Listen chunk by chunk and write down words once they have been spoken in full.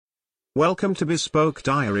Welcome to Bespoke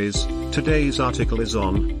Diaries. Today's article is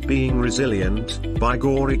on Being Resilient by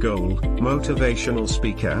Gauri Goel, motivational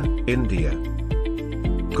speaker, India.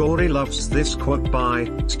 Gauri loves this quote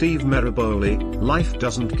by Steve Maraboli: "Life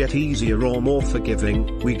doesn't get easier or more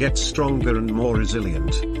forgiving, we get stronger and more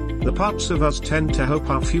resilient." The parts of us tend to hope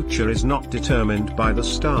our future is not determined by the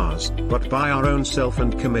stars, but by our own self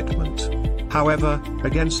and commitment. However,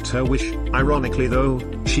 against her wish, ironically though,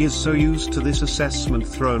 she is so used to this assessment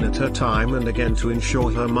thrown at her time and again to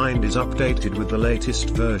ensure her mind is updated with the latest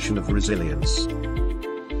version of resilience.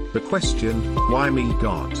 The question, "Why me,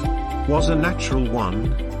 God?" was a natural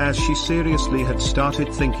one, as she seriously had started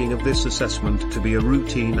thinking of this assessment to be a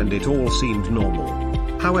routine and it all seemed normal.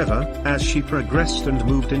 However, as she progressed and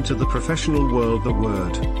moved into the professional world, the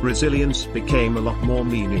word resilience became a lot more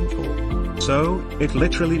meaningful. So, it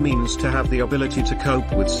literally means to have the ability to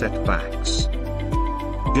cope with setbacks.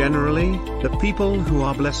 Generally, the people who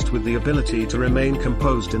are blessed with the ability to remain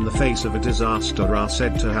composed in the face of a disaster are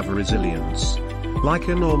said to have resilience. Like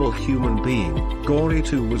a normal human being, Gauri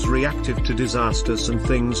too was reactive to disasters and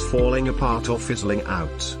things falling apart or fizzling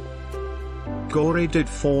out. Gauri did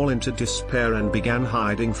fall into despair and began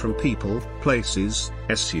hiding from people, places,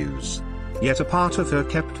 issues. Yet a part of her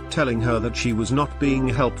kept telling her that she was not being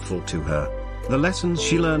helpful to her. The lessons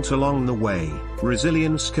she learnt along the way,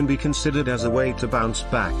 resilience can be considered as a way to bounce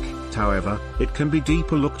back. However, it can be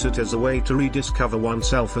deeper looked at as a way to rediscover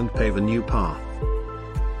oneself and pave a new path.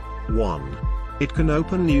 1. It can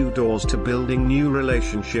open new doors to building new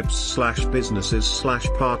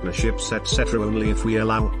relationships/businesses/partnerships etc. only if we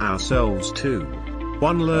allow ourselves to.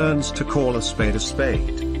 1 learns to call a spade a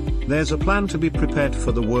spade. There's a plan to be prepared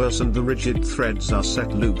for the worst and the rigid threads are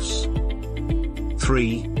set loose.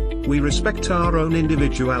 3. We respect our own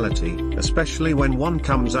individuality, especially when one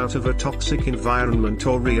comes out of a toxic environment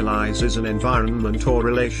or realizes an environment or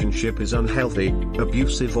relationship is unhealthy,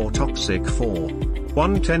 abusive or toxic. 4.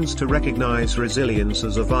 One tends to recognize resilience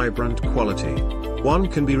as a vibrant quality. One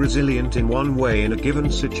can be resilient in one way in a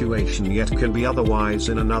given situation yet can be otherwise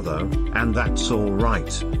in another, and that's all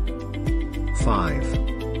right. 5.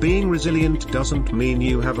 Being resilient doesn't mean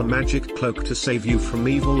you have a magic cloak to save you from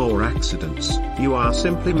evil or accidents. You are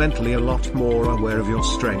simply mentally a lot more aware of your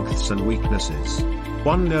strengths and weaknesses.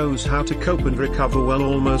 One knows how to cope and recover well.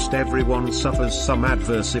 Almost everyone suffers some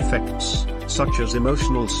adverse effects, such as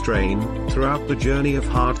emotional strain, throughout the journey of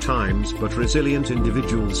hard times, but resilient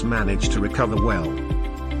individuals manage to recover well.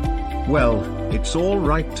 Well, it's all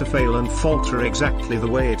right to fail and falter exactly the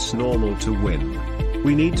way it's normal to win.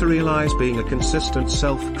 We need to realize being a consistent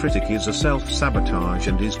self-critic is a self-sabotage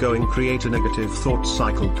and is going to create a negative thought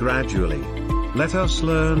cycle gradually. Let us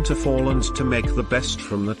learn to fall and to make the best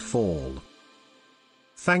from that fall.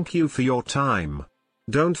 Thank you for your time.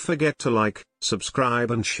 Don't forget to like, subscribe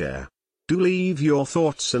and share. Do leave your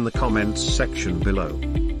thoughts in the comments section below.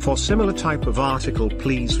 For similar type of article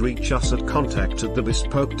please reach us at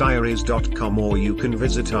contact@thebespokediaries.com or you can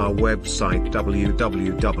visit our website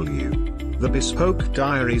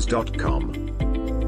www.thebespokediaries.com.